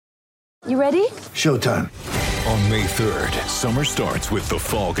You ready? Showtime. On May 3rd, summer starts with The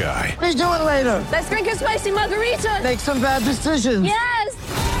Fall Guy. Let's do it later. Let's drink a spicy margarita. Make some bad decisions. Yes!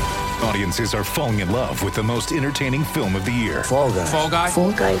 Audiences are falling in love with the most entertaining film of the year. Fall Guy. Fall Guy?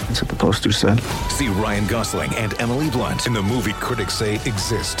 Fall guy. That's what the poster said. See Ryan Gosling and Emily Blunt in the movie critics say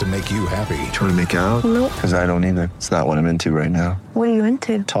exists to make you happy. Trying to make it out? Nope. Because I don't either. It's not what I'm into right now. What are you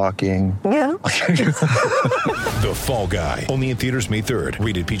into? Talking. Yeah. The Fall Guy. Only in theaters May 3rd.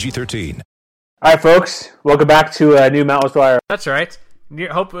 Rated PG-13. All right, folks, welcome back to a new Mount West Wire. That's right.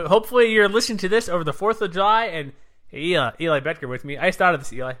 Hopefully you're listening to this over the 4th of July, and Eli Betker with me. I just thought of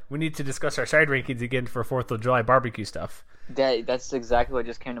this, Eli. We need to discuss our side rankings again for 4th of July barbecue stuff. That's exactly what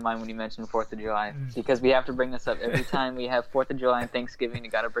just came to mind when you mentioned 4th of July, because we have to bring this up every time we have 4th of July and Thanksgiving. You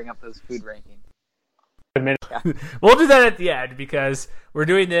got to bring up those food rankings. We'll do that at the end because we're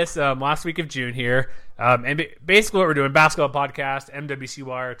doing this last week of June here. And basically what we're doing, basketball podcast, MWC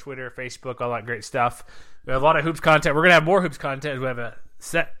Wire, Twitter, Facebook, all that great stuff. We have a lot of hoops content. We're going to have more hoops content. We have a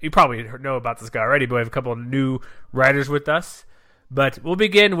set. You probably know about this guy already, but we have a couple of new writers with us. But we'll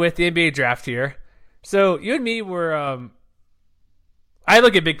begin with the NBA draft here. So you and me were, I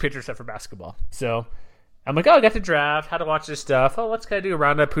look at big picture stuff for basketball. So I'm like, I got the draft, how to watch this stuff. Oh, let's kind of do a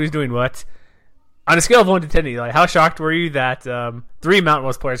roundup, who's doing what. On a scale of 1 to 10, like how shocked were you that 3 Mountain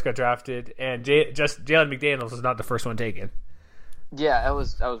West players got drafted and just Jalen McDaniels was not the first one taken? Yeah, I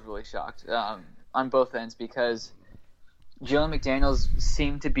was really shocked on both ends because Jalen McDaniels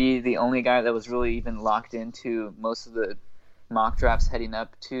seemed to be the only guy that was really even locked into most of the mock drafts heading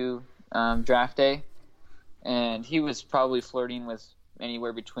up to draft day, and he was probably flirting with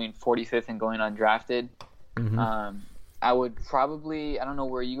anywhere between 45th and going undrafted. Mm-hmm. I would probably, I don't know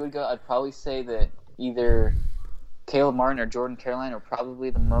where you would go, I'd probably say that either Caleb Martin or Jordan Caroline are probably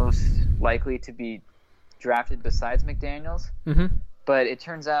the most likely to be drafted besides McDaniels. Mm-hmm. But it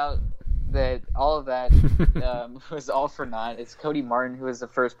turns out that all of that was all for naught. It's Cody Martin who was the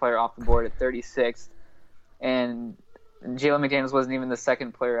first player off the board at 36th, and Jalen McDaniels wasn't even the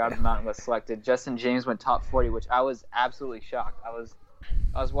second player out of the Mountain West selected. Justin James went top 40, which I was absolutely shocked. I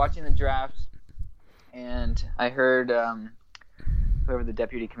was watching the draft, and I heard whoever the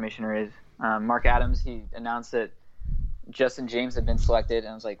deputy commissioner is, Mark Adams, he announced that Justin James had been selected, and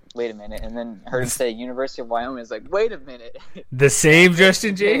I was like, wait a minute. And then heard him say University of Wyoming. I was like, wait a minute. The same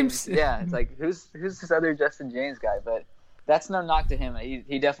Justin James? Yeah, it's like, who's this other Justin James guy? But that's no knock to him.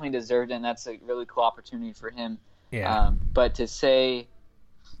 He definitely deserved it, and that's a really cool opportunity for him. Yeah. But to say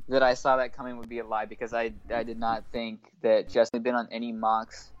that I saw that coming would be a lie, because I did not think that Justin had been on any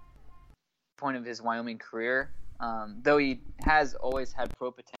mocks point of his Wyoming career, though he has always had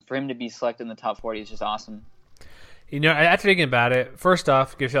pro potential. For him to be selected in the top 40 is just awesome. You know, after thinking about it, first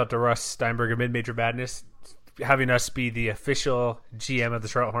off, give a shout out to Russ Steinberg of Mid-Major Badness, having us be the official GM of the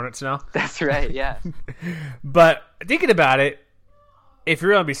Charlotte Hornets now. That's right, yeah. But thinking about it, if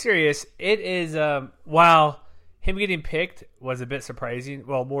you're going to be serious, it is, while him getting picked was a bit surprising,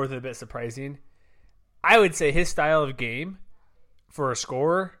 well, more than a bit surprising, I would say his style of game for a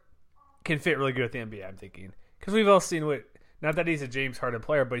scorer can fit really good with the NBA, I'm thinking. Because we've all seen not that he's a James Harden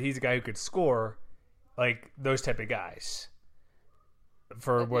player, but he's a guy who could score like those type of guys.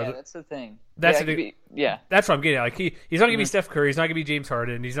 That's the thing. That's what I'm getting at. Like he's not going to be Steph Curry. He's not going to be James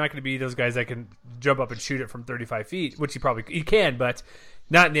Harden. He's not going to be those guys that can jump up and shoot it from 35 feet, which he can, but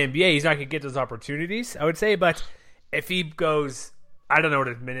not in the NBA. He's not going to get those opportunities, I would say. But if he goes, I don't know what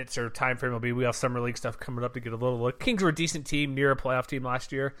his minutes or time frame will be. We have summer league stuff coming up to get a little look. Kings were a decent team, near a playoff team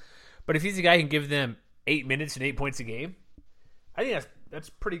last year. But if he's a guy who can give them 8 minutes and 8 points a game, I think that's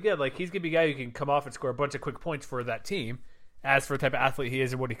pretty good. Like, he's going to be a guy who can come off and score a bunch of quick points for that team. As for the type of athlete he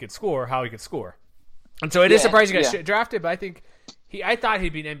is and what he could score, how he could score. And so it is surprising he got drafted, but I think I thought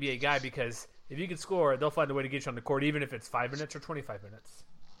he'd be an NBA guy, because if you can score, they'll find a way to get you on the court, even if it's 5 minutes or 25 minutes.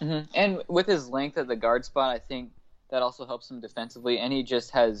 Mm-hmm. And with his length at the guard spot, I think that also helps him defensively. And he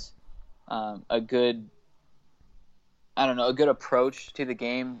just has a good approach to the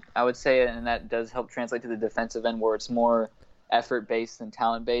game, I would say, and that does help translate to the defensive end, where it's more effort-based than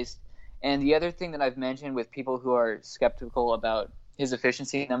talent-based. And the other thing that I've mentioned with people who are skeptical about his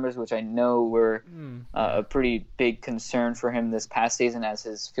efficiency numbers, which I know were a pretty big concern for him this past season as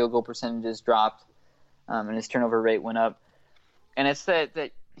his field goal percentages dropped and his turnover rate went up. And it's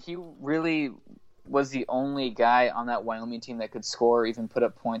that he really was the only guy on that Wyoming team that could score or even put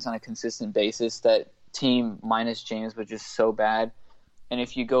up points on a consistent basis. That team minus James was just so bad. And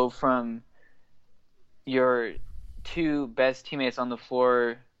if you go from your two best teammates on the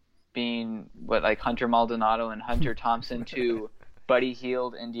floor being Hunter Maldonado and Hunter Thompson to Buddy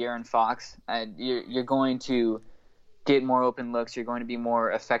Hield and De'Aaron Fox, you're going to get more open looks. You're going to be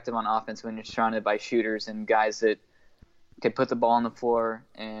more effective on offense when you're surrounded by shooters and guys that can put the ball on the floor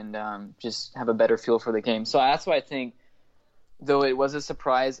and just have a better feel for the game. So that's why I think, though it was a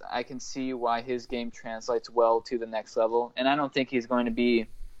surprise, I can see why his game translates well to the next level. And I don't think he's going to be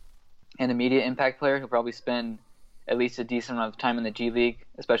an immediate impact player. He'll probably spend at least a decent amount of time in the G League,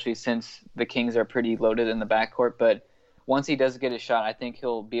 especially since the Kings are pretty loaded in the backcourt. But once he does get a shot, I think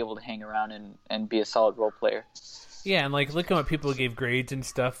he'll be able to hang around and be a solid role player. Yeah, and like looking at what people gave grades and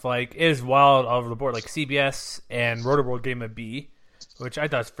stuff, like it is wild all over the board. Like CBS and Rotoworld gave him a B, which I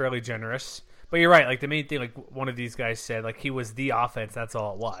thought was fairly generous. But you're right. Like the main thing, like one of these guys said, like he was the offense. That's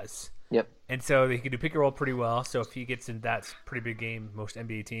all it was. Yep. And so he could do pick and roll pretty well. So if he gets in, that's a pretty big game. Most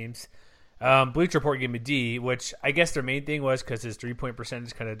NBA teams. Bleacher Report gave him a D, which I guess their main thing was because his 3-point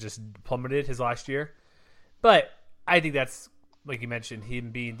percentage kind of just plummeted his last year. But I think that's, like you mentioned, him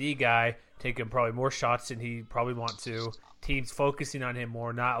being the guy, taking probably more shots than he probably want to. Teams focusing on him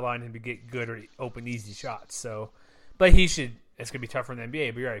more, not allowing him to get good or open, easy shots. So, but he should. It's going to be tougher in the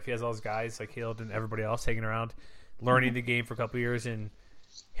NBA. But you're right. If he has all those guys like Hield and everybody else hanging around, learning the game for a couple of years, and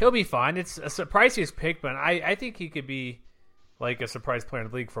he'll be fine. It's a surprise he was picked, but I think he could be like a surprise player in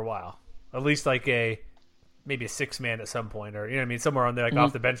the league for a while. At least like maybe a 6-man at some point, or you know what I mean, somewhere on there, like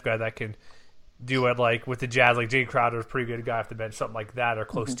off the bench guy that can do it like with the Jazz, like Jay Crowder is a pretty good guy off the bench, something like that, or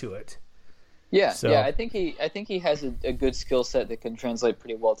close to it. Yeah, so. Yeah. I think he has a good skill set that can translate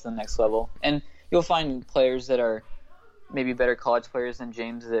pretty well to the next level, and you'll find players that are maybe better college players than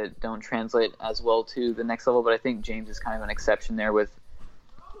James that don't translate as well to the next level. But I think James is kind of an exception there with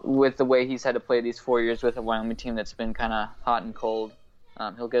the way he's had to play these 4 years with a Wyoming team that's been kind of hot and cold.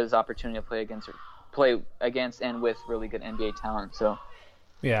 He'll get his opportunity to play against and with really good NBA talent. So.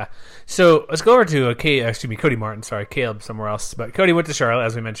 Yeah. So let's go over to Cody Martin. Sorry, Caleb somewhere else. But Cody went to Charlotte,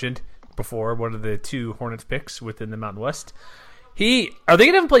 as we mentioned before, one of the 2 Hornets picks within the Mountain West. Are they going to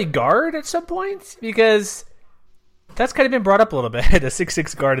have him play guard at some point? Because that's kind of been brought up a little bit, a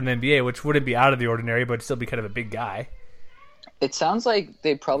 6'6" guard in the NBA, which wouldn't be out of the ordinary, but still be kind of a big guy. It sounds like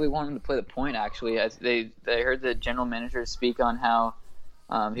they probably want him to play the point, actually. They heard the general manager speak on how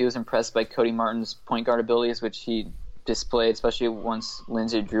he was impressed by Cody Martin's point guard abilities, which he displayed, especially once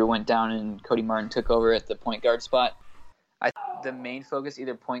Lindsey Drew went down and Cody Martin took over at the point guard spot. I think the main focus,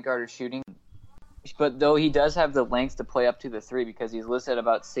 either point guard or shooting, but though he does have the length to play up to the 3 because he's listed at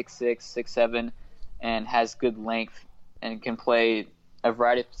about 6'6", 6'7", and has good length and can play a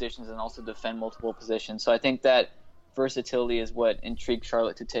variety of positions and also defend multiple positions. So I think that versatility is what intrigued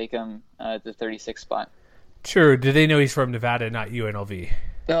Charlotte to take him at the 36th spot. Sure. Do they know he's from Nevada, not UNLV?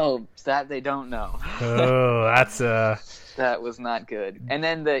 No, that they don't know. Oh, that's that was not good. And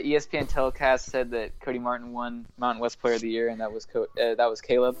then the ESPN telecast said that Cody Martin won Mountain West Player of the Year, and that was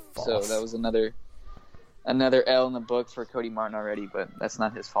Caleb. False. So that was another L in the book for Cody Martin already, but that's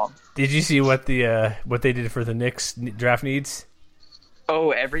not his fault. Did you see what they did for the Knicks draft needs?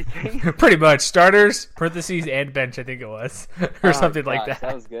 Oh, everything? Pretty much. Starters, parentheses, and bench, I think it was. or something like that.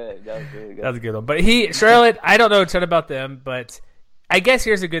 That was good. That was really good. That was a good one. But Charlotte, I don't know a ton about them, but I guess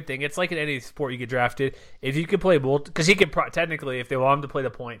here's a good thing. It's like in any sport you get drafted. If you can play because he can technically, if they want him to play the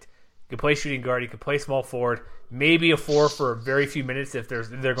point, he can play shooting guard, he can play small forward, maybe a 4 for very few minutes if they're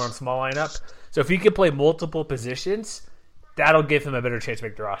going small lineup. So if he can play multiple positions, that'll give him a better chance to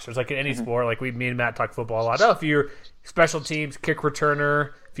make the roster. It's like in any sport, like me and Matt talk football a lot. Oh, if you're special teams, kick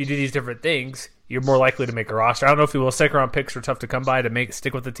returner, if you do these different things, you're more likely to make a roster. I don't know if he will. Second round picks are tough to come by to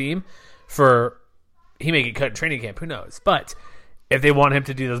stick with the team. He may get cut in training camp, who knows? But if they want him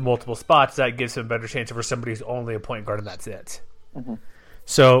to do those multiple spots, that gives him a better chance over somebody who's only a point guard and that's it. Mm-hmm.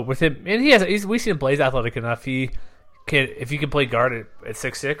 So with him, and we've seen him play. He's athletic enough. If you can play guard at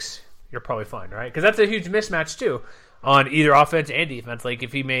 6'6", you're probably fine, right? Because that's a huge mismatch too on either offense and defense. Like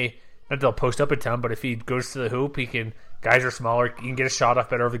if he not that they'll post up a ton, but if he goes to the hoop, guys are smaller. You can get a shot off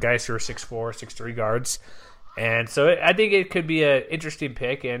better over the guys who are 6'4", 6'3" guards. And so I think it could be an interesting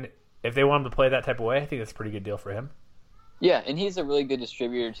pick. And if they want him to play that type of way, I think that's a pretty good deal for him. Yeah, and he's a really good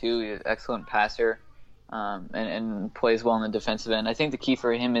distributor too. He's an excellent passer, and plays well on the defensive end. I think the key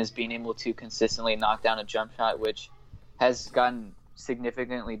for him is being able to consistently knock down a jump shot, which has gotten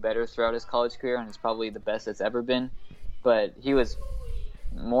significantly better throughout his college career, and is probably the best it's ever been. But he was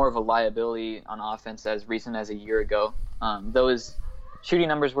more of a liability on offense as recent as a year ago. Though his shooting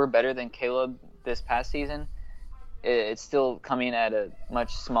numbers were better than Caleb this past season, it's still coming at a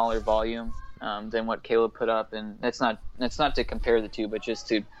much smaller volume than what Caleb put up, and that's not to compare the two, but just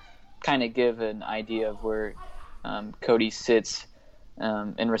to kind of give an idea of where Cody sits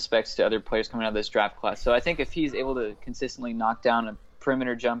in respects to other players coming out of this draft class. So I think if he's able to consistently knock down a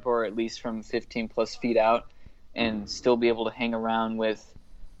perimeter jumper, or at least from 15 plus feet out, and still be able to hang around with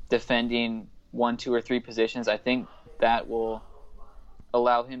defending 1, 2, or 3 positions, I think that will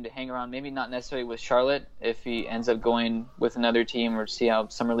allow him to hang around, maybe not necessarily with Charlotte if he ends up going with another team or see how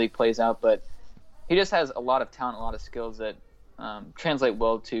Summer League plays out, but he just has a lot of talent, a lot of skills that translate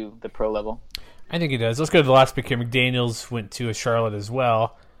well to the pro level. I think he does. Let's go to the last pick here. McDaniels went to a Charlotte as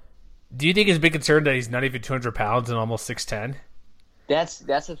well. Do you think it's a big concern that he's not even 200 pounds and almost 6'10"? That's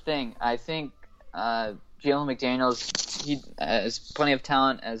the thing. I think Jalen McDaniels, he has plenty of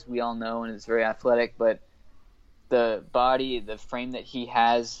talent, as we all know, and is very athletic, but the body, the frame that he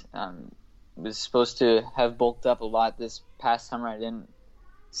has was supposed to have bulked up a lot this past summer. I didn't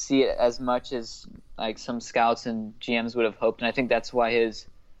see it as much as like some scouts and GMs would have hoped, and I think that's why his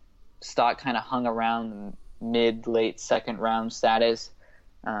stock kind of hung around mid-late second round status.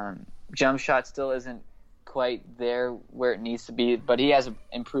 Jump shot still isn't quite there where it needs to be, but he has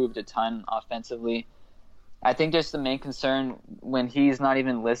improved a ton offensively. I think just the main concern when he's not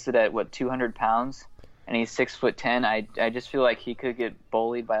even listed at 200 pounds and he's 6'10", I just feel like he could get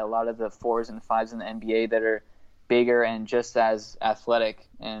bullied by a lot of the 4s and 5s in the NBA that are bigger and just as athletic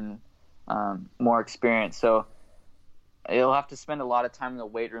and more experienced. So he'll have to spend a lot of time in the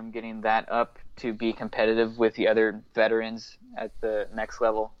weight room getting that up to be competitive with the other veterans at the next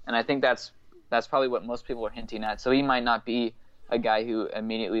level. And I think that's probably what most people are hinting at. So he might not be a guy who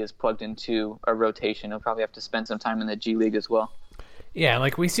immediately is plugged into a rotation. He'll probably have to spend some time in the G League as well. Yeah,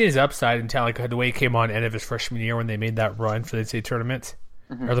 like we see his upside in talent, like the way he came on end of his freshman year when they made that run for the NCAA tournament,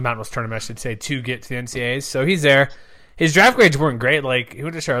 or the Mountain West tournament, I should say, to get to the NCAAs. So he's there. His draft grades weren't great. Like he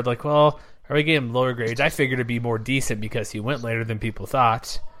went to Charlotte, like, well, are we getting him lower grades? I figured it'd be more decent because he went later than people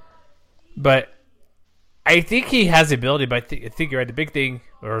thought. But I think he has the ability. But I think you're right. The big thing,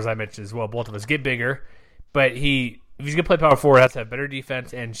 or as I mentioned as well, both of us get bigger. But if he's gonna play power forward, he has to have better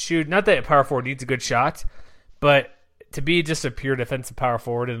defense and shoot. Not that power forward needs a good shot, but to be just a pure defensive power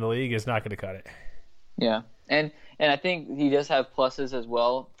forward in the league is not going to cut it. Yeah, and I think he does have pluses as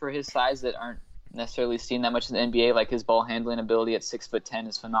well for his size that aren't necessarily seen that much in the NBA. Like his ball handling ability at 6'10"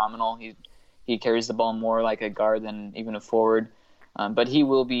 is phenomenal. He carries the ball more like a guard than even a forward. But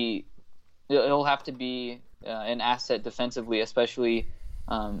he'll have to be an asset defensively, especially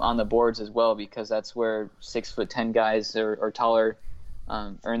on the boards as well, because that's where 6'10" guys or taller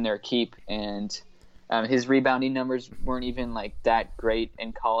earn their keep. And his rebounding numbers weren't even like that great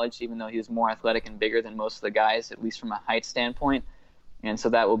in college, even though he was more athletic and bigger than most of the guys, at least from a height standpoint. And so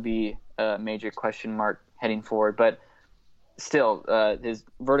that will be a major question mark heading forward. But still, his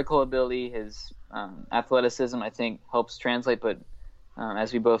vertical ability, his athleticism, I think helps translate. But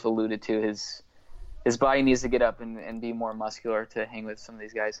as we both alluded to, his body needs to get up and be more muscular to hang with some of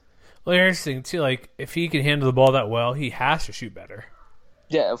these guys. Well, interesting too. Like if he can handle the ball that well, he has to shoot better.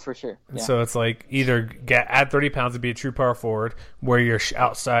 Yeah, for sure. Yeah. So it's like either add 30 pounds to be a true power forward, where you're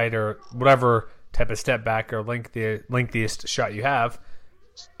outside or whatever type of step back or lengthiest shot you have,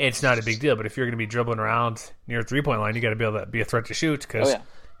 it's not a big deal. But if you're going to be dribbling around near 3-point line, you got to be able to be a threat to shoot because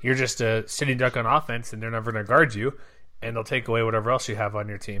you're just a sitting duck on offense, and they're never going to guard you, and they'll take away whatever else you have on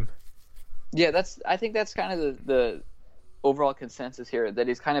your team. Yeah, I think that's kind of the overall consensus here, that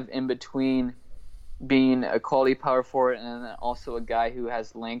he's kind of in between being a quality power forward and then also a guy who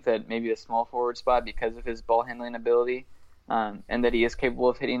has length at maybe a small forward spot because of his ball handling ability, and that he is capable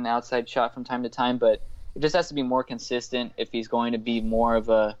of hitting the outside shot from time to time. But it just has to be more consistent if he's going to be more of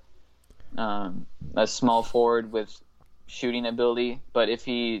a small forward with shooting ability. But if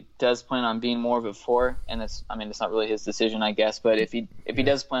he does plan on being more of a 4, and it's not really his decision, I guess, but if he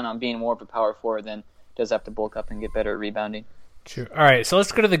does plan on being more of a power forward, then does have to bulk up and get better at rebounding. True. All right, so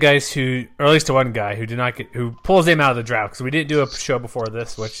let's go to the guys who, or at least to one guy who pulls him out of the draft, because we didn't do a show before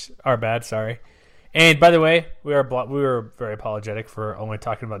this, which our bad, sorry. And by the way, we were very apologetic for only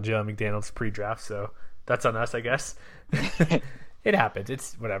talking about Joe McDaniels pre-draft, so that's on us, I guess. It happens.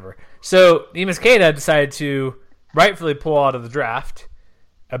 It's whatever. So Neemias Queta decided to rightfully pull out of the draft.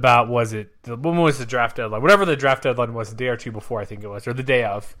 When was the draft deadline? Whatever the draft deadline was, a day or two before, I think it was, or the day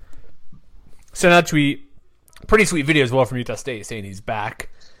of. Sent out pretty sweet video as well from Utah State saying he's back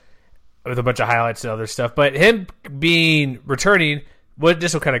with a bunch of highlights and other stuff. But him returning,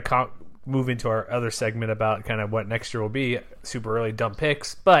 this will kind of move into our other segment about kind of what next year will be. Super early dumb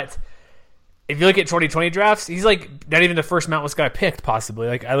picks. But if you look at 2020 drafts, he's like not even the first Mountain West guy picked, possibly.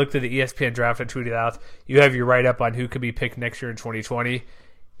 Like I looked at the ESPN draft and tweeted out, you have your write-up on who could be picked next year in 2020.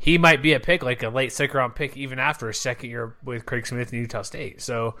 He might be a pick, like a late second-round pick, even after a second year with Craig Smith in Utah State.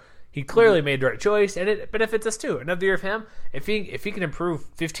 So he clearly made the right choice, and it benefits us too. Another year of him, if he can improve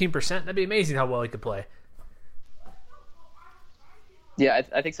 15%, that'd be amazing how well he could play. Yeah,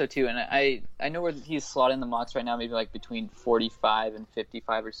 I think so too. And I know where he's slotted in the mocks right now, maybe like between 45 and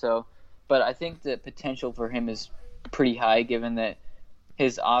 55 or so. But I think the potential for him is pretty high, given that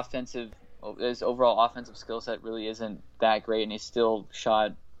his overall offensive skill set really isn't that great, and he still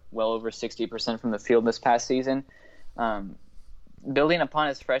shot well over 60% from the field this past season. Building upon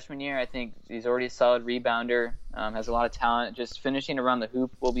his freshman year, I think he's already a solid rebounder, has a lot of talent. Just finishing around the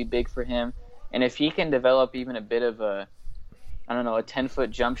hoop will be big for him. And if he can develop even a bit of a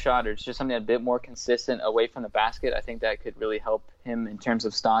 10-foot jump shot, or just something a bit more consistent away from the basket, I think that could really help him in terms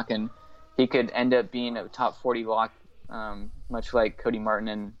of stock, and he could end up being a top 40 lock, much like Cody Martin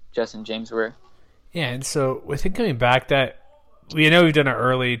and Justin James were. Yeah, and so with him coming back, that we know we've done our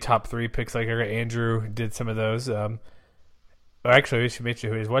early top 3 picks, like Andrew did some of those. Actually, we should mention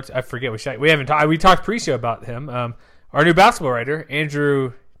who he is. I forget. We haven't talked. We talked pre-show about him. Our new basketball writer,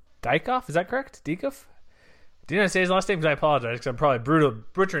 Andrew Dykoff. Is that correct? Dykoff? Do you know how to say his last name? Because I apologize, because I'm probably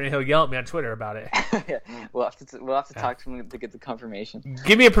butchering it. He'll yell at me on Twitter about it. Yeah, we'll have to talk to him to get the confirmation.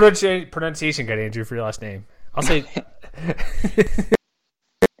 Give me a pronunciation guide, Andrew, for your last name. I'll say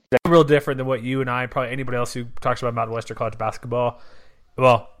real different than what you and I, probably anybody else who talks about Mountain Western College basketball.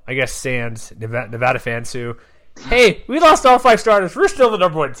 Well, I guess sans Nevada fans who, hey, we lost all 5 starters. We're still the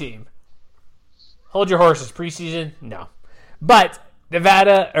number 1 team. Hold your horses. Preseason? No. But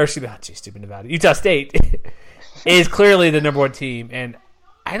Utah State is clearly the number 1 team, and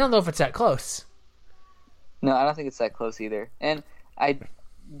I don't know if it's that close. No, I don't think it's that close either. And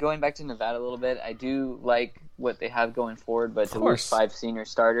going back to Nevada a little bit, I do like what they have going forward, but to lose 5 senior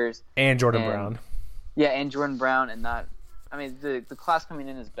starters and Jordan Brown. Yeah, and Jordan Brown, and the class coming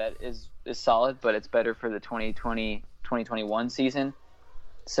in is solid, but it's better for the 2020-2021 season.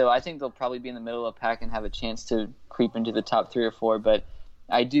 So I think they'll probably be in the middle of the pack and have a chance to creep into the top 3 or 4. But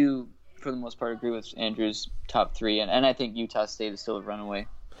I do, for the most part, agree with Andrew's top 3, and I think Utah State is still a runaway.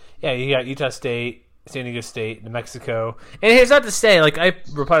 Yeah, you got Utah State, San Diego State, New Mexico. And it's not to say, like, I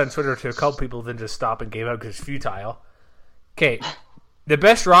replied on Twitter to a couple people, then just stopped and gave up because it's futile. Okay, the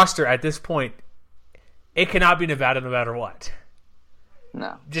best roster at this point, it cannot be Nevada no matter what.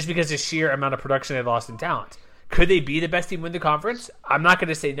 No. Just because of the sheer amount of production they've lost in talent. Could they be the best team in the conference? I'm not going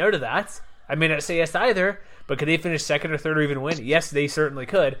to say no to that. I may not say yes either, but could they finish 2nd or 3rd or even win? Yes, they certainly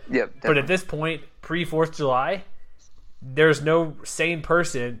could. Yep, definitely. But at this point, pre-4th of July, there's no sane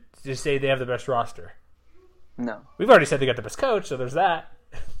person to say they have the best roster. No. We've already said they got the best coach, so there's that.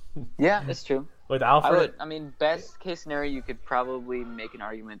 Yeah, that's true. With Alfred. Best case scenario, you could probably make an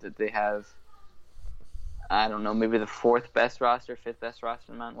argument that they have, I don't know, maybe the 4th best roster, 5th best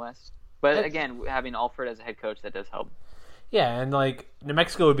roster in Mountain West. But again, having Alfred as a head coach, that does help. Yeah, and like New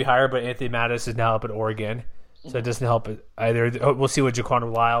Mexico would be higher, but Anthony Mattis is now up at Oregon, so it doesn't help either. We'll see what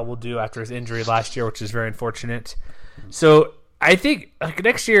Jaquan Lyle will do after his injury last year, which is very unfortunate. So I think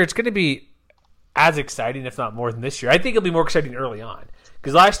next year it's going to be as exciting, if not more, than this year. I think it'll be more exciting early on,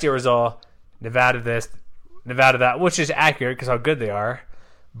 because last year was all Nevada this, Nevada that, which is accurate because how good they are,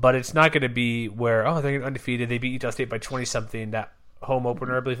 but it's not going to be where they're undefeated. They beat Utah State by 20-something that home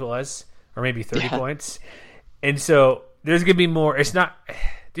opener, I believe it was, or maybe 30 points. And so there's going to be more. It's not.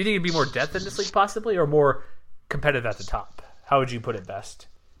 Do you think it'd be more depth in this league possibly, or more competitive at the top? How would you put it best?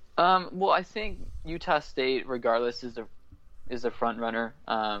 Well, I think Utah State, regardless, is the front runner.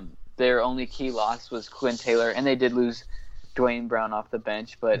 Their only key loss was Quinn Taylor, and they did lose Dwayne Brown off the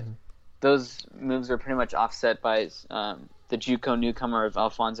bench, but those moves were pretty much offset by the JUCO newcomer of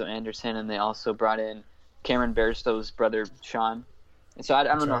Alfonso Anderson, and they also brought in Cameron Bairstow's brother, Sean. And so I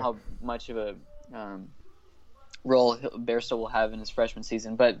don't know how much of a role Bairstow will have in his freshman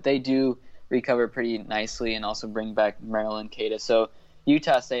season, but they do recover pretty nicely and also bring back Maryland Cada. So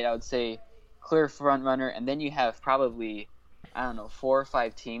Utah State, I would say, clear front runner, and then you have probably, 4 or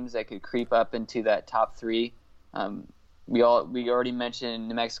 5 teams that could creep up into that top 3. We already mentioned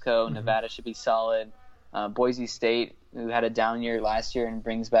New Mexico, Nevada should be solid. Boise State, who had a down year last year and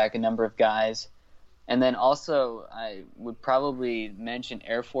brings back a number of guys. And then also I would probably mention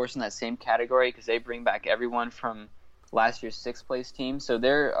Air Force in that same category because they bring back everyone from last year's 6th place team. So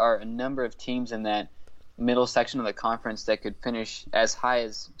there are a number of teams in that middle section of the conference that could finish as high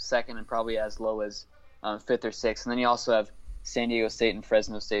as 2nd and probably as low as 5th or 6th. And then you also have San Diego State and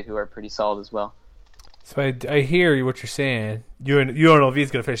Fresno State, who are pretty solid as well. So I hear what you're saying. UNLV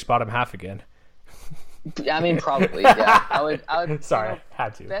is going to finish bottom half again. Probably, yeah. I would. Sorry,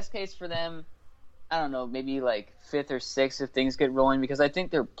 had to. Best case for them, maybe like 5th or 6th if things get rolling, because I think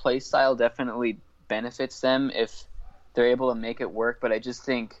their play style definitely benefits them if they're able to make it work. But I just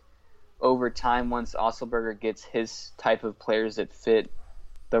think over time, once Otzelberger gets his type of players that fit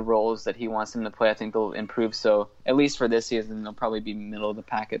the roles that he wants them to play, I think they'll improve. So at least for this season, they'll probably be middle of the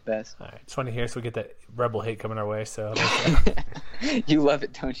pack at best. All right, it's funny here, so we get that Rebel hate coming our way. So You love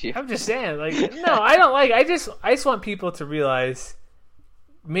it, don't you? I'm just saying, like, no, I don't like. I just want people to realize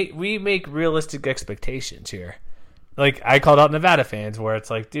we make realistic expectations here. Like I called out Nevada fans, where it's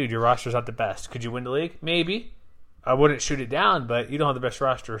like, dude, your roster's not the best. Could you win the league? Maybe. I wouldn't shoot it down, but you don't have the best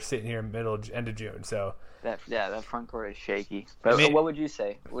roster sitting here in end of June. So that front court is shaky. But what would you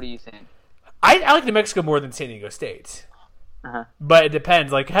say? What do you think? I like New Mexico more than San Diego State. Uh-huh. But it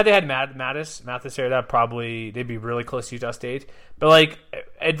depends. Like, had they had Mathis there, that probably they'd be really close to Utah State. But like,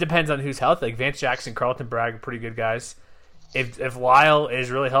 it depends on who's healthy. Like Vance Jackson, Carlton Bragg, are pretty good guys. If Lyle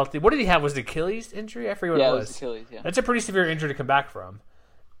is really healthy, what did he have? Was it Achilles injury? I forget what it was. Yeah, it was Achilles. Yeah, that's a pretty severe injury to come back from.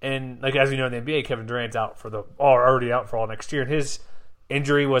 And like as we know in the NBA, Kevin Durant's out already out for all next year. And his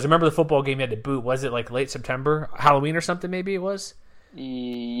injury was, I remember the football game he had to boot. Was it like late September, Halloween or something? Maybe it was.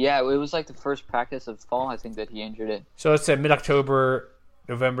 Yeah, it was like the first practice of fall. I think that he injured it. So let's say mid-October,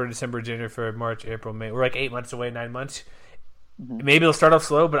 November, December, January, February, March, April, May. We're like 8 months away, 9 months. Mm-hmm. Maybe they'll start off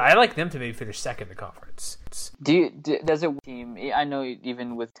slow, but I like them to maybe finish second in the conference. Does it team? I know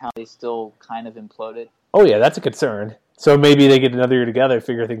even with talent, they still kind of imploded. Oh yeah, that's a concern. So maybe they get another year together,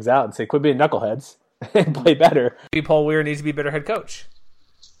 figure things out, and say, quit being knuckleheads and play better. Maybe Paul Weir needs to be a better head coach.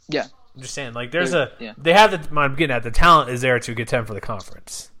 Yeah. I'm just saying, like, they have I'm getting at the talent is there to contend for the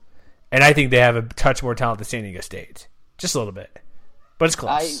conference. And I think they have a touch more talent than San Diego State. Just a little bit. But it's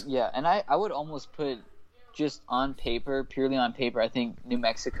close. I would almost put just on paper, purely on paper, I think New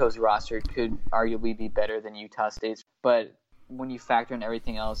Mexico's roster could arguably be better than Utah State's. But when you factor in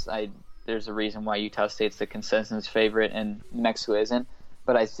everything else, there's a reason why Utah State's the consensus favorite and New Mexico isn't.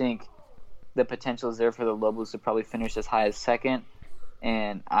 But I think the potential is there for the Lobos to probably finish as high as second.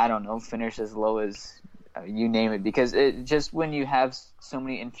 And I don't know, finish as low as you name it. Because it just when you have so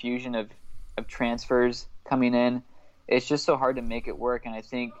many infusion of transfers coming in, it's just so hard to make it work. And I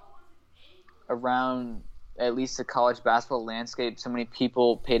think around at least the college basketball landscape, so many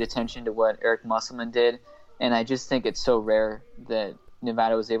people paid attention to what Eric Musselman did. And I just think it's so rare that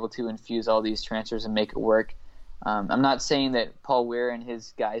Nevada was able to infuse all these transfers and make it work. I'm not saying that Paul Weir and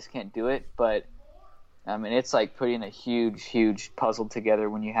his guys can't do it, but I mean, it's like putting a huge, huge puzzle together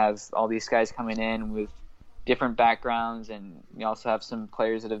when you have all these guys coming in with different backgrounds, and you also have some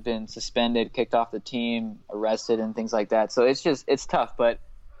players that have been suspended, kicked off the team, arrested, and things like that. So it's tough, but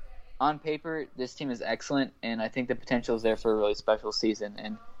on paper, this team is excellent, and I think the potential is there for a really special season.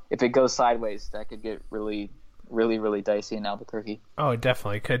 And if it goes sideways, that could get really, really, really dicey in Albuquerque. Oh, it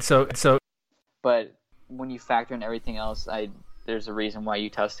definitely could. But when you factor in everything else, there's a reason why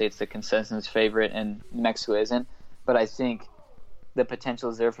Utah State's the consensus favorite and New Mexico isn't. But I think the potential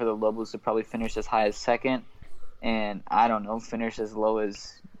is there for the Lobos to probably finish as high as second. And I don't know, finish as low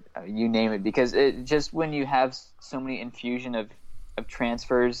as you name it. Because it just when you have so many infusion of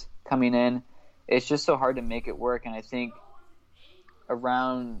transfers coming in, it's just so hard to make it work. And I think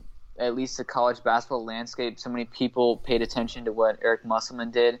around at least the college basketball landscape, so many people paid attention to what Eric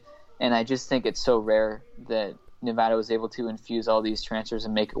Musselman did. And I just think it's so rare that Nevada was able to infuse all these transfers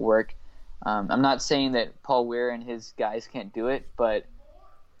and make it work. I'm not saying that Paul Weir and his guys can't do it, but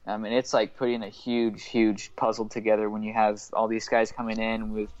I mean, it's like putting a huge, huge puzzle together when you have all these guys coming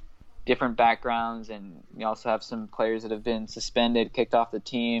in with different backgrounds, and you also have some players that have been suspended, kicked off the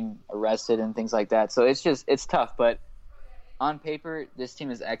team, arrested, and things like that. So it's tough, but on paper, this team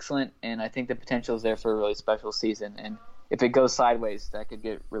is excellent, and I think the potential is there for a really special season. And if it goes sideways, that could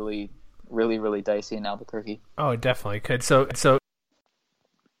get really, really, really dicey in Albuquerque. Oh, it definitely could. So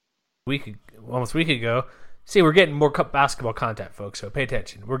almost a week ago, see, we're getting more basketball content, folks, so pay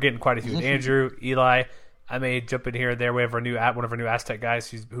attention. We're getting quite a few. Andrew, Eli, I may jump in here and there. We have one of our new Aztec guys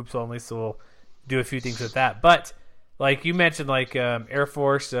who's hoops only, so we'll do a few things with that. But like you mentioned, like Air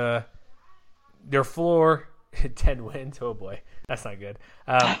Force, their floor 10 wins. Oh boy, that's not good.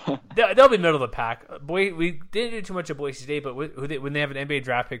 They'll be middle of the pack. Boy, we didn't do too much of Boise State, but when they have an NBA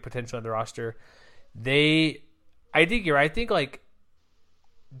draft pick potential on their roster, I think you're right. I think like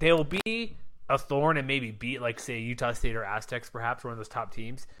they'll be a thorn and maybe beat like say Utah State or Aztecs, perhaps one of those top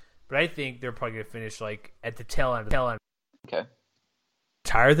teams. But I think they're probably going to finish like at the tail end. Okay.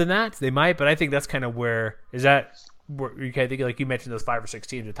 Higher than that, they might, but I think that's kind of where is that. You can think like you mentioned those 5 or 6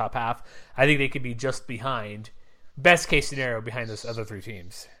 teams, the top half. I think they could be just behind, best case scenario, behind those other 3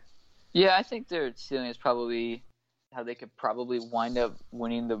 teams. Yeah, I think their ceiling is probably how they could probably wind up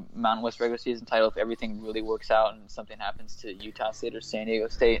winning the Mountain West regular season title if everything really works out and something happens to Utah State or San Diego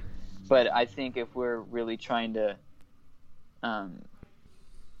State. But I think if we're really trying to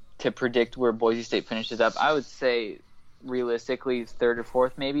predict where Boise State finishes up, I would say realistically third or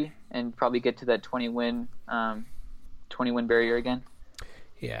fourth maybe, and probably get to that 20 win barrier again.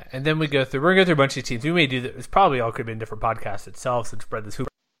 Yeah, and then we're going to go through a bunch of teams. We may do this. Probably all could have been different podcasts itself and spread this hoop.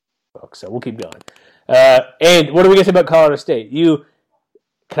 So we'll keep going. And what do we get about Colorado State? Can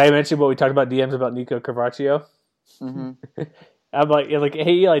I mention what we talked about DMs about Nico Carvaccio? Mm-hmm. I'm like,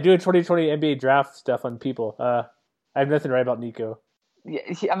 hey, Eli, doing 2020 NBA draft stuff on people. I have nothing to write about Nico. Yeah,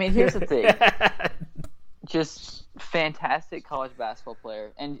 I mean, here's the thing. Just fantastic college basketball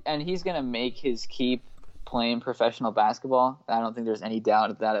player. And he's going to make his keep playing professional basketball. I don't think there's any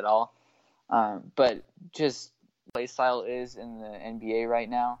doubt of that at all. But just play style is in the NBA right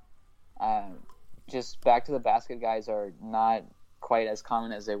now. Just back to the basket guys are not quite as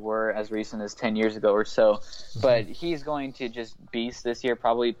common as they were as recent as 10 years ago or so. But he's going to just beast this year,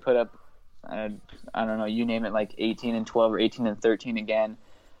 probably put up, I don't know, you name it, like 18 and 12 or 18 and 13 again.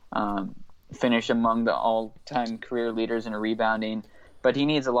 Finish among the all-time career leaders in rebounding. But he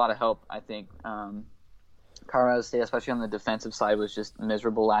needs a lot of help, I think. Colorado State, especially on the defensive side, was just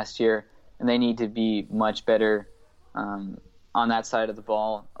miserable last year. And they need to be much better on that side of the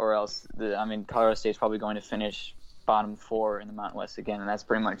ball, or else, Colorado State's probably going to finish bottom 4 in the Mountain West again, and that's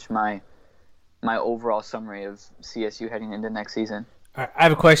pretty much my overall summary of CSU heading into next season. All right, I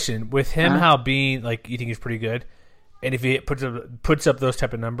have a question. With him, how being like you think he's pretty good, and if he puts up those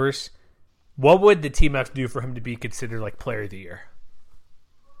type of numbers, what would the team have to do for him to be considered like Player of the Year?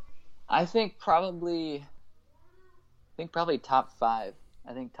 I think probably top 5.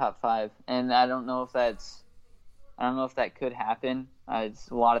 I think top 5, and I don't know if that could happen. It's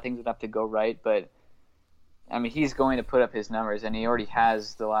a lot of things would have to go right, but I mean, he's going to put up his numbers, and he already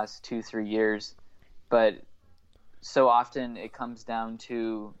has the last 2-3 years. But so often it comes down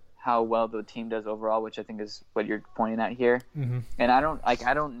to how well the team does overall, which I think is what you're pointing at here. Mm-hmm. And I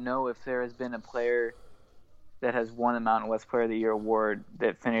don't know if there has been a player that has won the Mountain West Player of the Year award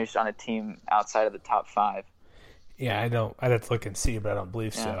that finished on a team outside of the top 5. Yeah, I don't. I'd have to look and see, but I don't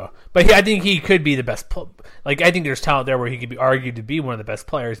believe so. But I think he could be the best. I think there's talent there where he could be argued to be one of the best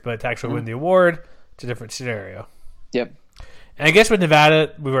players, but to actually win the award, it's a different scenario. Yep. And I guess with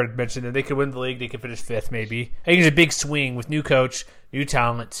Nevada, we've already mentioned that they could win the league. They could finish 5th, maybe. I think it's a big swing with new coach, new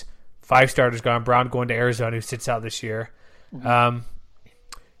talent, 5 starters gone. Brown going to Arizona, who sits out this year. Mm-hmm.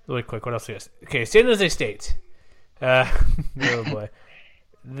 Really quick, what else is? Okay, San Jose State. Oh boy.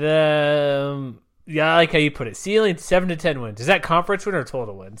 I like how you put it. Ceiling 7 to 10 wins. Is that conference win or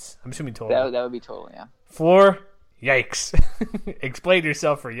total wins? I'm assuming total. That would be total, yeah. Floor. Yikes. Explain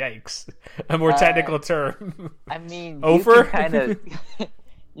yourself for yikes. A more technical term. I mean, over?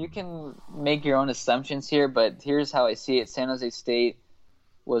 You can make your own assumptions here, but here's how I see it. San Jose State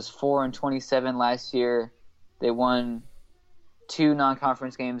was 4-27 last year. They won 2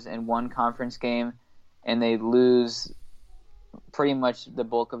 non-conference games and 1 conference game, and they lose pretty much the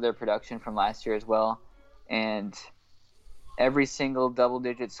bulk of their production from last year as well. And every single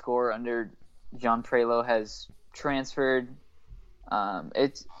double-digit scorer under John Prelo has transferred.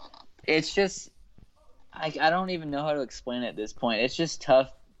 It's just I don't even know how to explain it at this point. It's just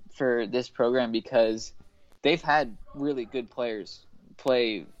tough for this program because they've had really good players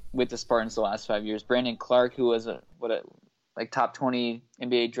play with the Spartans the last 5 years. Brandon Clark, who was a top 20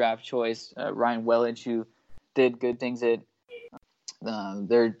 NBA draft choice. Ryan Wellage, who did good things at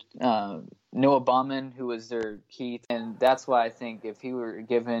their Noah Bauman, who was their key, and that's why I think if he were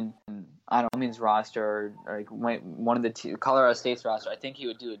given roster or like one of the Colorado State's roster, I think he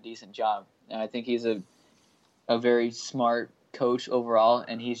would do a decent job. And I think he's a very smart coach overall,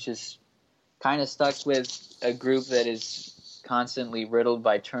 and he's just kind of stuck with a group that is constantly riddled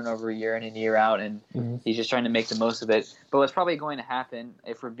by turnover year in and year out, and he's just trying to make the most of it. But what's probably going to happen,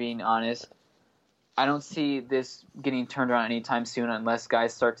 if we're being honest, I don't see this getting turned around anytime soon unless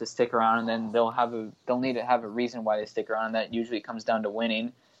guys start to stick around, and then they'll need to have a reason why they stick around, and that usually comes down to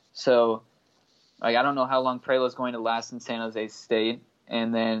winning. So, I don't know how long Prelo's going to last in San Jose State,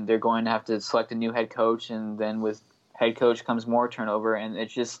 and then they're going to have to select a new head coach, and then with head coach comes more turnover, and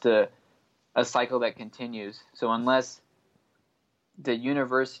it's just a cycle that continues. So unless the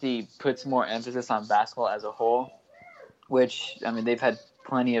university puts more emphasis on basketball as a whole, which, they've had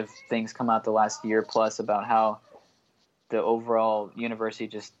plenty of things come out the last year plus about how the overall university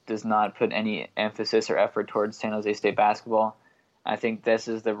just does not put any emphasis or effort towards San Jose State basketball. I think this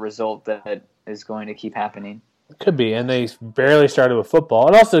is the result that is going to keep happening. Could be, and they barely started with football.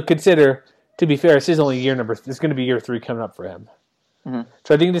 And also consider, to be fair, this is only it's going to be year 3 coming up for him. Mm-hmm.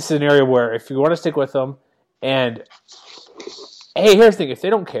 So I think this is an area where if you want to stick with them, and hey, here's the thing: if they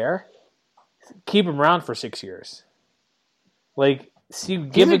don't care, keep him around for 6 years. Like, See,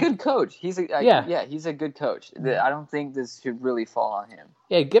 he's a good coach. He's a good coach. Mm-hmm. I don't think this should really fall on him.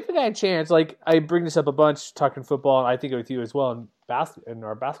 Yeah, give the guy a chance. Like, I bring this up a bunch talking football, and I think with you as well in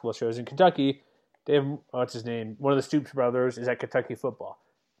our basketball shows in Kentucky. They have, what's his name? One of the Stoops brothers is at Kentucky football.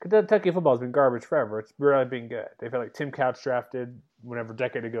 Kentucky football has been garbage forever. It's really been good. They've had like Tim Couch drafted whenever a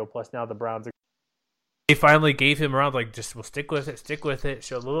decade ago, plus now the Browns are. They finally gave him around, like, just we'll stick with it,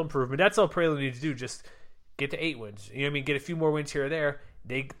 show a little improvement. That's all Prelude needs to do, just get to 8 wins. You know what I mean? Get a few more wins here or there.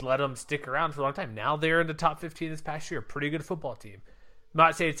 They let them stick around for a long time. Now they're in the top 15 this past year. Pretty good football team. I'm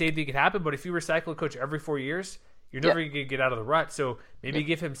not saying anything could happen, but if you recycle a coach every 4 years, you're never going to get out of the rut. So maybe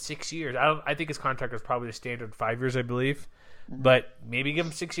give him 6 years. I think his contract was probably the standard 5 years, I believe. Mm-hmm. But maybe give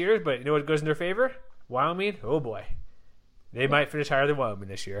him 6 years. But you know what goes in their favor? Wyoming? Oh, boy. They might finish higher than Wyoming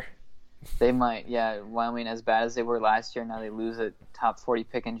this year. They might, yeah. Wyoming, as bad as they were last year, now they lose a top 40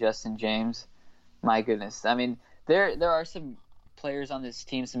 pick in Justin James. My goodness. I mean, there are some players on this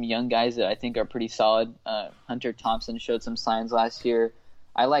team, some young guys that I think are pretty solid. Hunter Thompson showed some signs last year.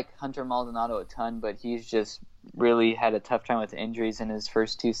 I like Hunter Maldonado a ton, but he's just really had a tough time with injuries in his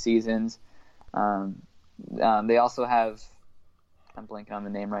first 2 seasons. They also have, I'm blanking on the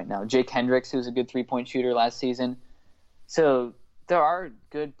name right now, Jake Hendricks, who's a good 3-point shooter last season. So there are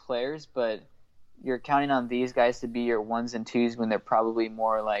good players, but you're counting on these guys to be your 1s and 2s when they're probably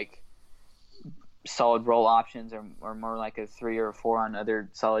more like solid role options or more like a 3 or a 4 on other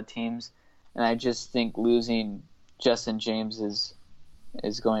solid teams. And I just think losing Justin James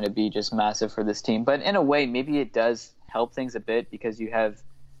is going to be just massive for this team. But in a way, maybe it does help things a bit because you have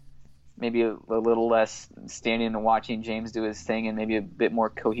maybe a little less standing and watching James do his thing and maybe a bit more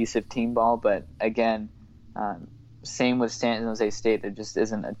cohesive team ball. But again, same with San Jose State. There just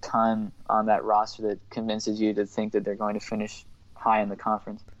isn't a ton on that roster that convinces you to think that they're going to finish high in the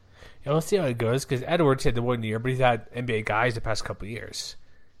conference. Yeah, we'll see how it goes because Edwards had the 1 year, but he's had NBA guys the past couple of years.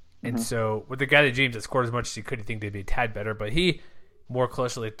 And so with the guy that James that scored as much as he could, you think they'd be a tad better. But he more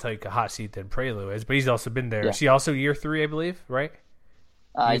closely take a hot seat than Prelude is. But he's also been there. Yeah. Is he also year 3, I believe, right?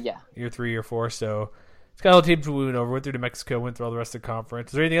 Year 3, year 4. So it's got all the teams we went over. Went through New Mexico, went through all the rest of the conference.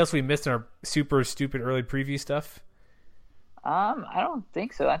 Is there anything else we missed in our super stupid early preview stuff? I don't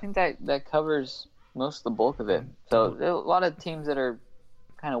think so. I think that covers most of the bulk of it. So there are a lot of teams that are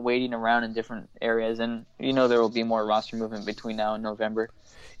kind of waiting around in different areas, and there will be more roster movement between now and November.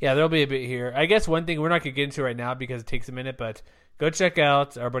 Yeah, there'll be a bit here. I guess one thing we're not going to get into right now because it takes a minute, but go check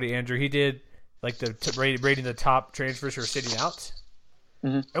out our buddy Andrew. He did like the rating the top transfers who are sitting out.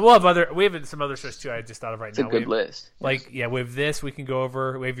 Mm-hmm. And we have some other shows too. I just thought of right now. It's a good list. With this we can go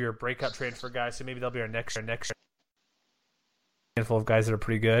over. We have your breakout transfer guys, so maybe that'll be our next handful of guys that are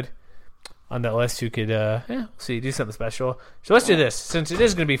pretty good on that list who could we'll see, do something special. So let's do this. Since it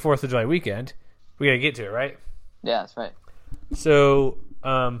is going to be 4th of July weekend, we got to get to it, right? Yeah, that's right. So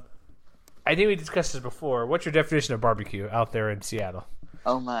I think we discussed this before. What's your definition of barbecue out there in Seattle?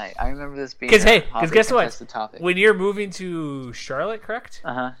 Oh my! I remember this being because guess what? When you're moving to Charlotte, correct?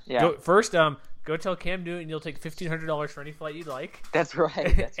 Yeah. Go tell Cam Newton you'll take $1,500 for any flight you'd like. That's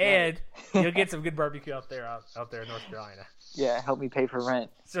right. And you'll get some good barbecue out there in North Carolina. Yeah, help me pay for rent.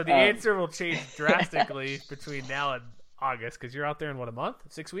 So the answer will change drastically between now and August because you're out there in a month,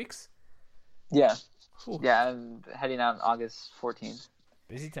 6 weeks. Yeah. Whew. Yeah, I'm heading out on August 14th.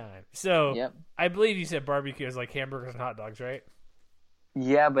 Busy time. So yep. I believe you said barbecue is like hamburgers and hot dogs, right?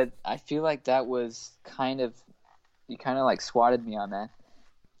 Yeah, but I feel like that was you kind of like swatted me on that.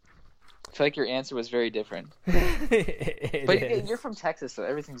 I feel like your answer was very different. But you're from Texas, so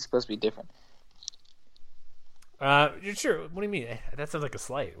everything's supposed to be different. You're sure? What do you mean? That sounds like a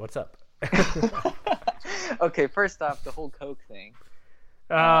slight. What's up? Okay, first off, the whole Coke thing.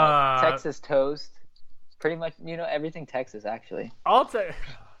 Texas toast. Pretty much, everything Texas, actually. All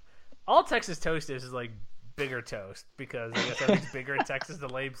Texas toast is like bigger toast because I guess everything's bigger in Texas, the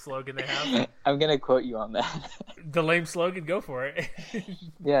lame slogan they have. I'm going to quote you on that. The lame slogan? Go for it.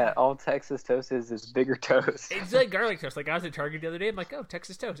 Yeah, all Texas toast is bigger toast. It's like garlic toast. Like I was at Target the other day, I'm like, oh,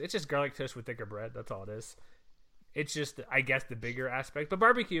 Texas toast. It's just garlic toast with thicker bread. That's all it is. It's just, I guess, the bigger aspect. But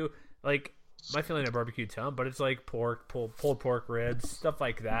barbecue, like, my feeling of barbecue ton, but it's like pork, pulled pork ribs, stuff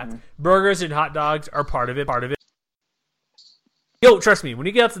like that. Mm-hmm. Burgers and hot dogs are part of it. Yo, trust me, when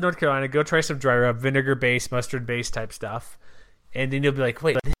you get out to North Carolina, go try some dry rub, vinegar-based, mustard-based type stuff. And then you'll be like,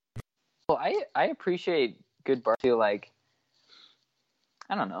 wait. Well, I appreciate good barbecue. Like,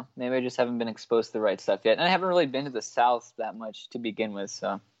 I don't know. Maybe I just haven't been exposed to the right stuff yet. And I haven't really been to the South that much to begin with,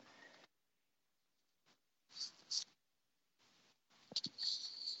 so.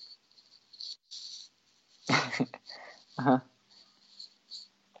 Uh-huh.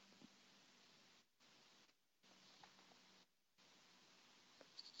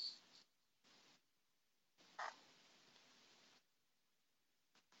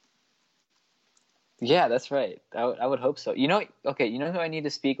 Yeah, that's right. I would hope so. You know who I need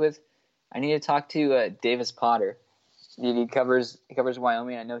to speak with? I need to talk to Davis Potter. He covers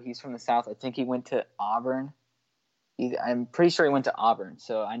Wyoming. I know he's from the South. I think he went to Auburn. I'm pretty sure he went to Auburn.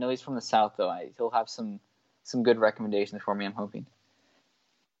 So I know he's from the South, though. He'll have some good recommendations for me, I'm hoping.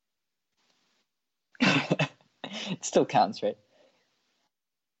 It still counts, right?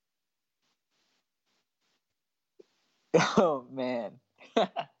 Oh man.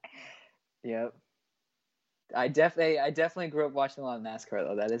 Yep. I definitely grew up watching a lot of NASCAR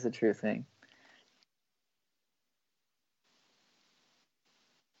though. That is a true thing.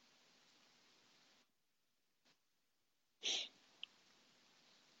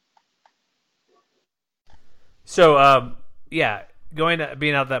 So, yeah,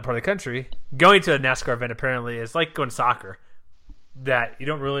 being out that part of the country, going to a NASCAR event apparently is like going to soccer that you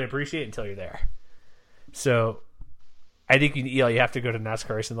don't really appreciate until you're there. So, I think you have to go to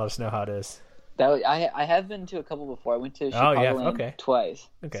NASCAR race and let us know how it is. I have been to a couple before. I went to Chicagoland twice.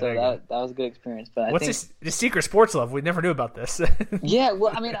 Okay, so that was a good experience. But what's this secret sports love? We never knew about this. Yeah,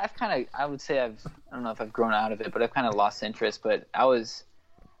 well, I mean, I would say I don't know if I've grown out of it, but I've kind of lost interest. But I was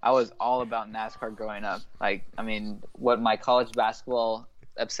all about NASCAR growing up. Like, I mean, what my college basketball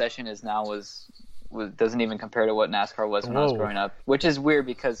obsession is now doesn't even compare to what NASCAR was when I was growing up, which is weird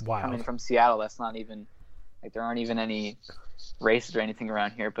because coming from Seattle, that's not even like there aren't even any races or anything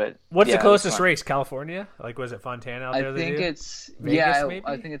around here. But what's the closest race? California? Like, was it Fontana out there? I think it's Vegas, maybe?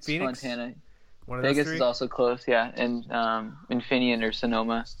 I think it's Phoenix? Fontana. One of those Vegas three? is also close, yeah, and Infineon or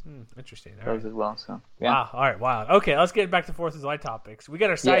Sonoma. Interesting. Those as well. So yeah. Wow. All right. Wow. Okay. Let's get back to Fourth of July topics. We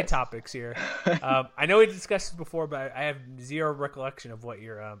got our side topics here. I know we discussed this before, but I have zero recollection of what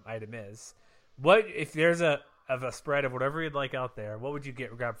your item is. What if there's a spread of whatever you'd like out there? What would you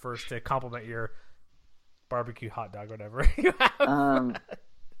grab first to complement your barbecue hot dog, whatever you have?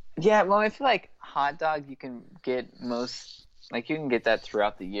 Yeah. Well, I feel like hot dog you can get most. Like, you can get that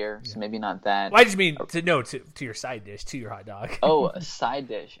throughout the year, so maybe not that. Well, I just mean to your side dish, to your hot dog. Oh, a side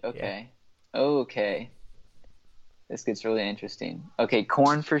dish. Okay. Yeah. Okay. This gets really interesting. Okay,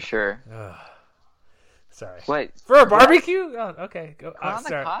 corn for sure. Sorry. Wait. For a barbecue? Oh, okay. Go. Corn on the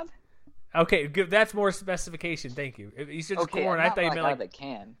cob? Okay, that's more specification. Thank you. You said corn. I thought you meant like the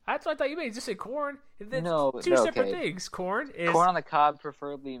can. That's what I thought you meant. Just say corn. No, two separate things. Corn on the cob,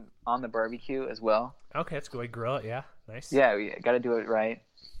 preferably on the barbecue as well. Okay, that's a good way to grill it. Yeah, nice. Yeah, we got to do it right.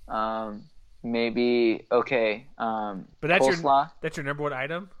 Maybe but that's coleslaw. That's your number one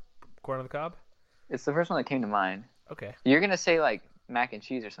item. Corn on the cob. It's the first one that came to mind. Okay. You're gonna say like mac and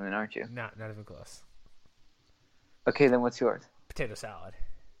cheese or something, aren't you? Not even close. Okay, then what's yours? Potato salad.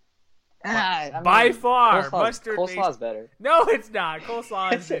 By far, mustard. Coleslaw's better. No, it's not.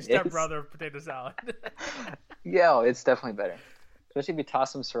 Coleslaw is the stepbrother of potato salad. Yeah, it's definitely better. Especially if you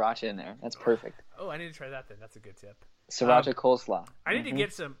toss some sriracha in there. That's perfect. Oh, I need to try that then. That's a good tip. Sriracha coleslaw. I need to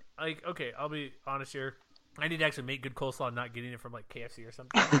get some, okay, I'll be honest here. I need to actually make good coleslaw, not getting it from, KFC or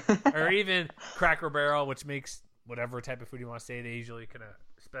something. Or even Cracker Barrel, which makes whatever type of food you want to say. They usually kind of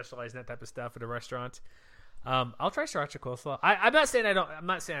specialize in that type of stuff at a restaurant. I'll try sriracha coleslaw. I'm not saying I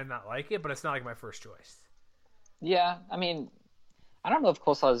not like it, but it's not like my first choice. Yeah, I mean, I don't know if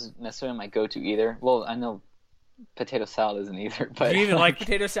coleslaw is necessarily my go-to either. Well, I know potato salad isn't either. But do you even like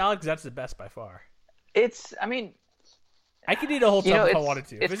potato salad? Because that's the best by far. I could eat a whole tub if I wanted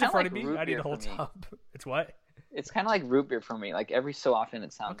to. If it's in front of me, I'd eat a whole tub. It's what? It's kind of like root beer for me. Like, every so often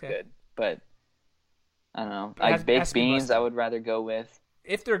it sounds good, but I don't know. Like baked beans, I would rather go with.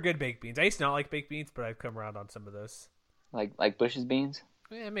 If they're good baked beans. I used to not like baked beans, but I've come around on some of those. Like Bush's beans?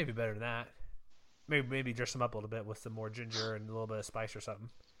 Yeah, maybe better than that. Maybe dress them up a little bit with some more ginger and a little bit of spice or something.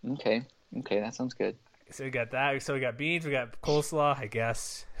 Okay, that sounds good. So we got that. So we got beans, we got coleslaw, I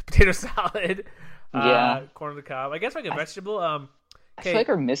guess. Potato salad. Yeah. Corn on the cob. I guess like a vegetable. I feel like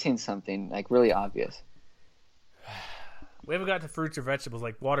we're missing something really obvious. We haven't got to fruits or vegetables.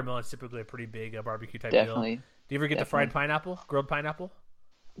 Like watermelon's typically a pretty big barbecue type Definitely. deal. Do you ever get the fried pineapple? Grilled pineapple?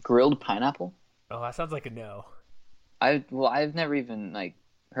 Grilled pineapple? Oh, that sounds like a no. I've never even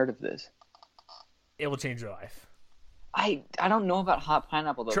heard of this. It will change your life. I don't know about hot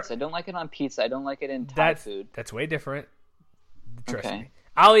pineapple though, because I don't like it on pizza. I don't like it in Thai food. That's way different. Trust me.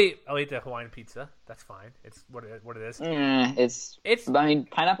 I'll eat the Hawaiian pizza. That's fine. It's what it is. It's. I mean,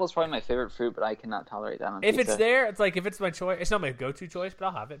 pineapple is probably my favorite fruit, but I cannot tolerate that on pizza. If it's there, it's like if it's my choice. It's not my go-to choice, but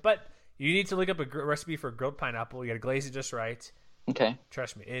I'll have it. But you need to look up a recipe for grilled pineapple. You got to glaze it just right. Okay.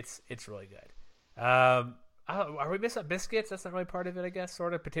 Trust me, it's really good. Are we missing biscuits? That's not really part of it, I guess.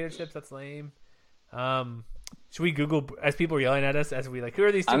 Sort of potato chips. That's lame. Should we Google as people are yelling at us as we like? Who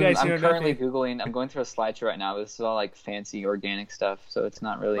are these two guys? I'm who know currently nothing? Googling. I'm going through a slideshow right now. This is all like fancy organic stuff, so it's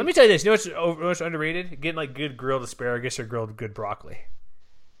not really. Let me tell you this. You know what's underrated? Getting like good grilled asparagus or grilled good broccoli.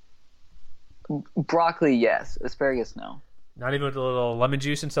 Broccoli, yes. Asparagus, no. Not even with a little lemon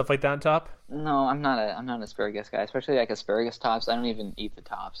juice and stuff like that on top. No, I'm not an asparagus guy. Especially like asparagus tops. I don't even eat the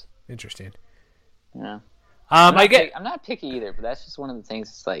tops. Interesting. Yeah. I'm not picky either, but that's just one of the things.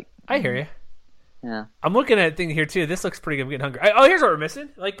 It's like I hear you. Yeah. I'm looking at a thing here too. This looks pretty good. I'm getting hungry. Oh, here's what we're missing.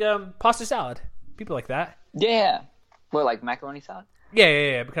 Like pasta salad. People like that. Yeah. What, like macaroni salad?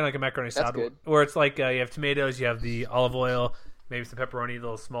 Yeah. But kind of like a macaroni salad. good. Where it's like you have tomatoes, you have the olive oil, maybe some pepperoni,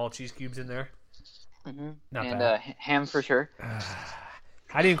 little small cheese cubes in there. Mm-hmm. Not and bad. Ham for sure.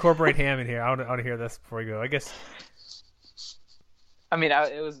 How do you incorporate ham in here? I want to hear this before we go. I guess. I mean,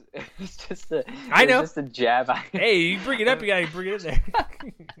 it was just a. I know. Just a jab. Hey, you bring it up, you gotta bring it in there.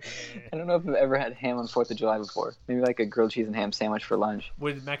 I don't know if I've ever had ham on 4th of July before. Maybe like a grilled cheese and ham sandwich for lunch.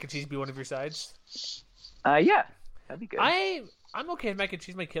 Would mac and cheese be one of your sides? Yeah, that'd be good. I'm okay with mac and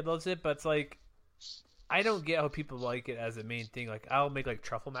cheese. My kid loves it, but it's like I don't get how people like it as a main thing. Like I'll make like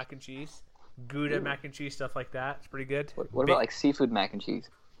truffle mac and cheese, Gouda mac and cheese, stuff like that. It's pretty good. What about like seafood mac and cheese?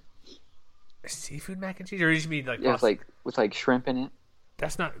 Seafood mac and cheese, or you just mean like Yeah, pasta? with like shrimp in it.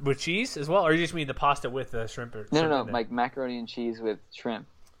 That's not with cheese as well, or you just mean the pasta with the shrimp? Or No, shrimp in it? like macaroni and cheese with shrimp.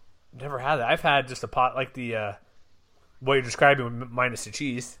 Never had that. I've had just a pot like the what you're describing minus the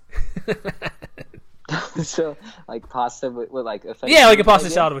cheese. So like pasta with like a Yeah, like a pasta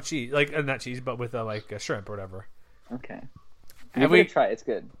salad with cheese, like not cheese, but with like a shrimp or whatever. Okay. Have we try it? It's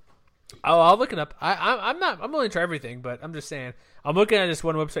good. Oh, I'll look it up. I'm willing to try everything, but I'm just saying. I'm looking at this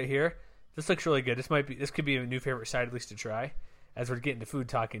one website here. This looks really good. This could be a new favorite site at least to try. As we're getting to food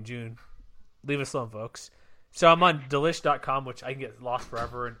talk in June, leave us alone, folks. So I'm on Delish.com, which I can get lost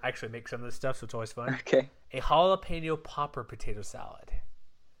forever and actually make some of this stuff, so it's always fun. Okay. A jalapeno popper potato salad.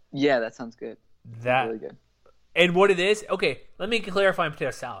 Yeah, that sounds good. That really good. And what it is? Okay, let me clarify on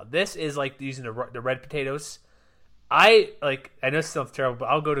potato salad. This is like using the red potatoes. I know this sounds terrible, but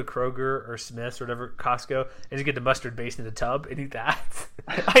I'll go to Kroger or Smith's or whatever, Costco, and just get the mustard base in the tub and eat that.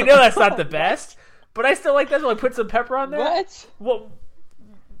 I know that's not the best, but I still like that. So I put some pepper on there. What? Well,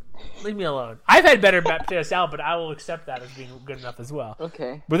 leave me alone. I've had better potato salad, but I will accept that as being good enough as well.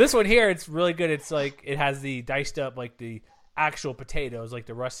 Okay. But this one here, it's really good. It's like it has the diced up, like the actual potatoes, like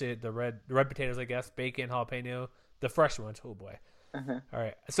the red potatoes, I guess, bacon, jalapeno, the fresh ones. Oh boy. Uh-huh. All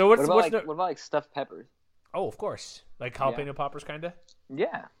right. So what about like stuffed peppers? Oh, of course, like jalapeno poppers, kind of.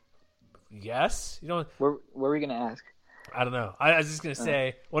 Yeah. Yes. You know. Where were we gonna ask? I don't know. I was just gonna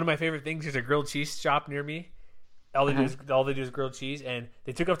say one of my favorite things is a grilled cheese shop near me. All they do is grilled cheese, and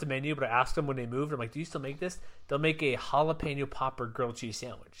they took off the menu. But I asked them when they moved. I'm like, "Do you still make this?" They'll make a jalapeno popper grilled cheese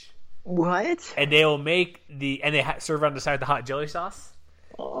sandwich. What? And they will make serve on the side the hot jelly sauce.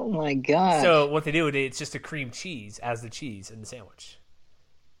 Oh my god! So what they do, it's just a cream cheese as the cheese in the sandwich.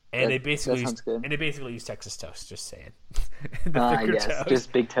 And they basically use Texas toast. Just saying. Yes, toast.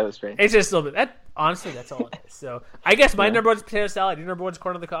 Just big toast, right? It's just a little bit. Honestly, that's all it is. So I guess my number one's potato salad. Your number one's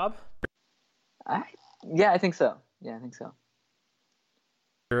corn on the cob. I think so. Yeah, I think so.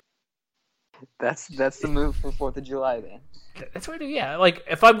 That's the move for 4th of July, then. That's what I do. Yeah, like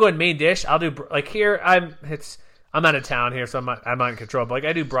if I'm going main dish, I'll do like here. I'm out of town here, so I'm not in control. But like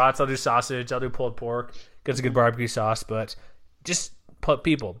I do brats, I'll do sausage, I'll do pulled pork. Gets a good barbecue sauce, but just put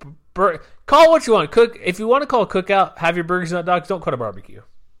people call it what you want. Cook if you want to call a cookout. Have your burgers and hot dogs. Don't call it a barbecue.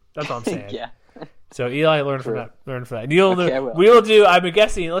 That's all I'm saying. Yeah. So Eli, learn from that. Learn from that. And we will do. I'm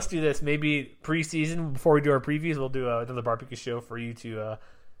guessing. Let's do this. Maybe preseason before we do our previews, we'll do another barbecue show for you to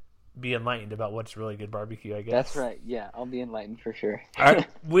be enlightened about what's really good barbecue. I guess that's right. Yeah, I'll be enlightened for sure. All right,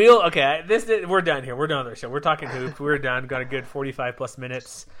 we're done here. We're done with our show. We're talking hoops. We're done. Got a good 45 plus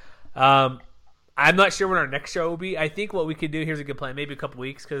minutes. I'm not sure when our next show will be. I think what we could do here's a good plan. Maybe a couple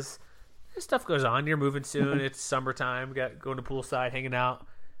weeks because stuff goes on. You're moving soon. It's summertime. We got going to poolside, hanging out.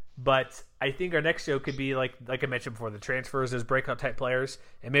 But I think our next show could be like I mentioned before, the transfers as breakout type players,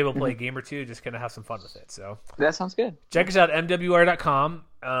 and maybe we'll play a game or two, just kind of have some fun with it. So that sounds good. Check us out at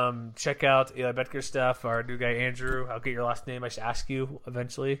MWR.com. Check out Eli Betker's stuff. Our new guy Andrew. I'll get your last name. I should ask you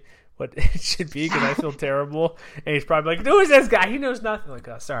eventually what it should be because I feel terrible. And he's probably like, "Who is this guy? He knows nothing." Like,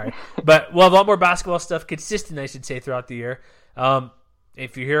 oh, sorry. But we'll have a lot more basketball stuff, consistent, I should say, throughout the year.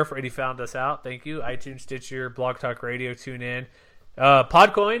 If you're here and you found us out, thank you. iTunes, Stitcher, Blog Talk Radio, tune in.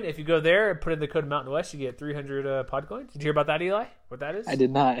 Podcoin, if you go there and put in the code Mountain West, you get 300 Podcoins. Did you hear about that, Eli? What that is? I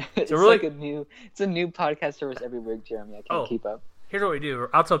did not. It's a new podcast service every week, Jeremy. I can't keep up. Here's what we do.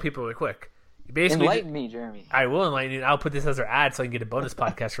 I'll tell people really quick. Basically, enlighten me, Jeremy. I will enlighten you. I'll put this as our ad so I can get a bonus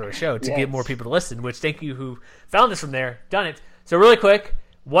podcast for our show to get more people to listen, which thank you who found this from there, done it. So really quick,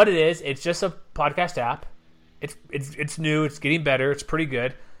 what it is, it's just a podcast app. It's new, it's getting better, it's pretty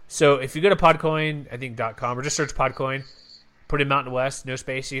good. So if you go to Podcoin, I think .com, or just search Podcoin, put in Mountain West, no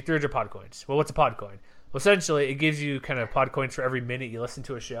space, you get 300 Podcoins. Well, what's a Podcoin? Well, essentially, it gives you kind of Podcoins for every minute you listen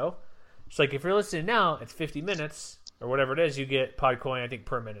to a show. So like if you're listening now, it's 50 minutes, or whatever it is, you get Podcoin, I think,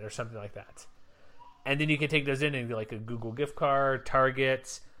 per minute or something like that. And then you can take those in and get like a Google gift card,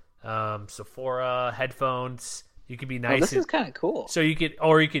 Target, Sephora, headphones. You could be nice. This is kind of cool. So you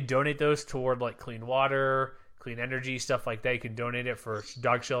could donate those toward like clean water, clean energy, stuff like that. You can donate it for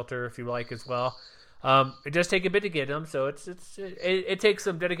dog shelter if you like as well. It does take a bit to get them, so it takes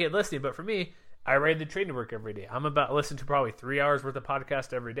some dedicated listening. But for me, I ride the train to work every day. I'm about to listen to probably 3 hours worth of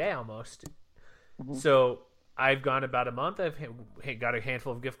podcast every day almost. Mm-hmm. So I've gone about a month. I've got a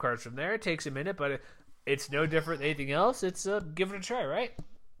handful of gift cards from there. It takes a minute, but it's no different than anything else. It's give it a try, right?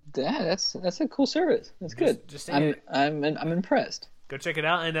 Yeah, that's a cool service. That's good. I'm impressed. Go check it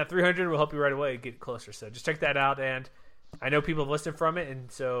out, and that 300 will help you right away get closer. So just check that out, and I know people have listened from it,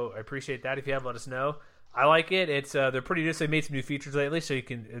 and so I appreciate that. If you have, let us know. I like it. It's they're pretty new. So they made some new features lately, so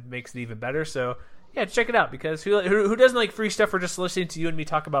it makes it even better. So yeah, check it out, because who doesn't like free stuff for just listening to you and me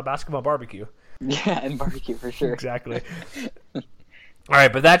talk about basketball barbecue? Yeah, and barbecue for sure. Exactly. All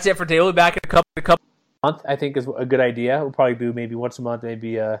right, but that's it for today. We'll be back in a couple month. I think is a good idea. We'll probably do maybe once a month.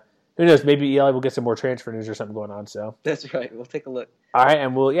 Maybe who knows? Maybe Eli will get some more transfer news or something going on. So that's right. We'll take a look. All right,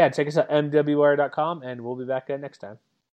 and check us out MWR.com, and we'll be back next time.